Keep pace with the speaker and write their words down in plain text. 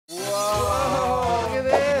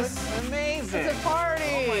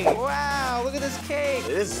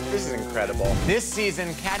This is incredible. This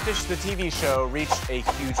season, Catfish the TV show reached a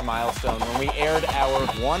huge milestone when we aired our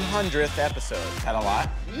 100th episode. Is that a lot?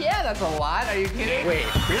 Yeah, that's a lot. Are you kidding? Wait,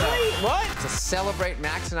 really? What? To celebrate,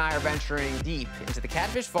 Max and I are venturing deep into the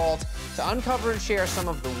Catfish vault to uncover and share some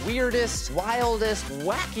of the weirdest, wildest,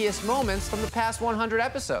 wackiest moments from the past 100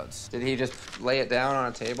 episodes. Did he just lay it down on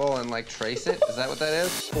a table and, like, trace it? Is that what that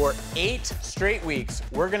is? For 8 straight weeks,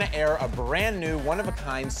 we're gonna air a brand new,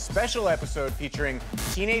 one-of-a-kind special episode featuring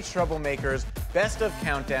teenage troublemakers, best of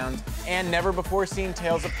countdowns, and never-before-seen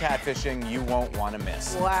tales of catfishing you won't want to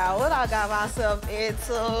miss. Wow, what I got myself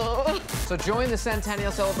into. So join the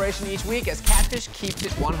Centennial celebration each week as Catfish keeps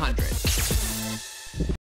it 100.